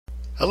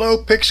Hello,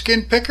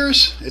 pigskin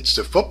pickers. It's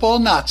the football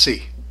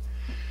Nazi.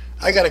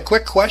 I got a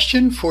quick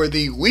question for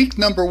the week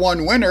number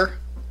 1 winner,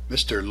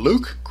 Mr.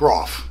 Luke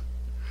Groff.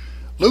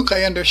 Luke,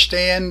 I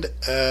understand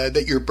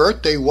that your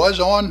birthday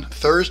was on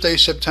Thursday,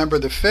 September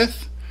the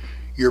 5th.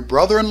 Your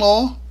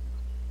brother-in-law,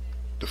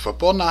 the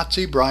football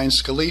Nazi, Brian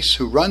Scalise,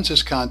 who runs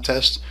this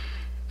contest,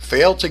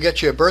 failed to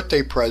get you a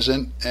birthday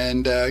present.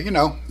 And,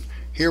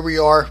 here we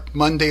are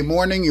Monday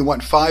morning. You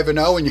went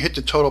 5-0 and you hit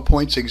the total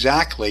points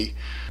exactly.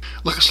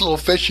 Looks a little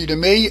fishy to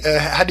me.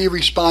 How do you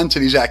respond to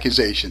these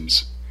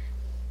accusations?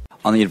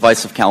 On the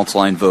advice of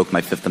counsel, I invoke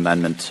my Fifth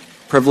Amendment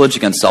privilege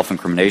against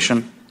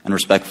self-incrimination and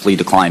respectfully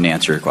decline to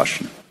answer your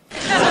question.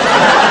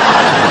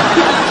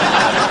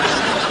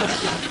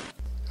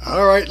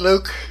 All right,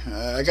 Luke.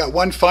 I got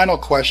one final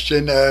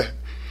question.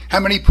 How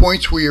many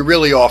points were you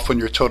really off on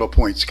your total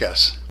points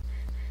guess?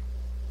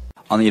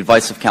 On the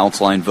advice of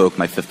counsel, I invoke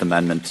my Fifth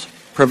Amendment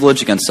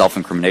privilege against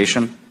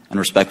self-incrimination and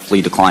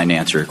respectfully decline to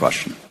answer your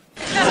question.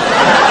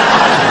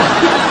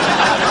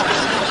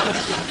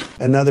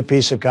 Another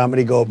piece of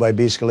comedy gold by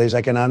B. Scalise.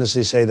 I can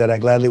honestly say that I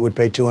gladly would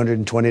pay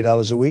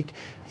 $220 a week,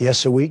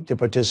 yes, a week, to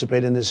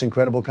participate in this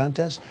incredible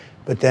contest.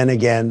 But then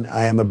again,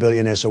 I am a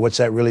billionaire, so what's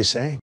that really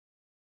saying?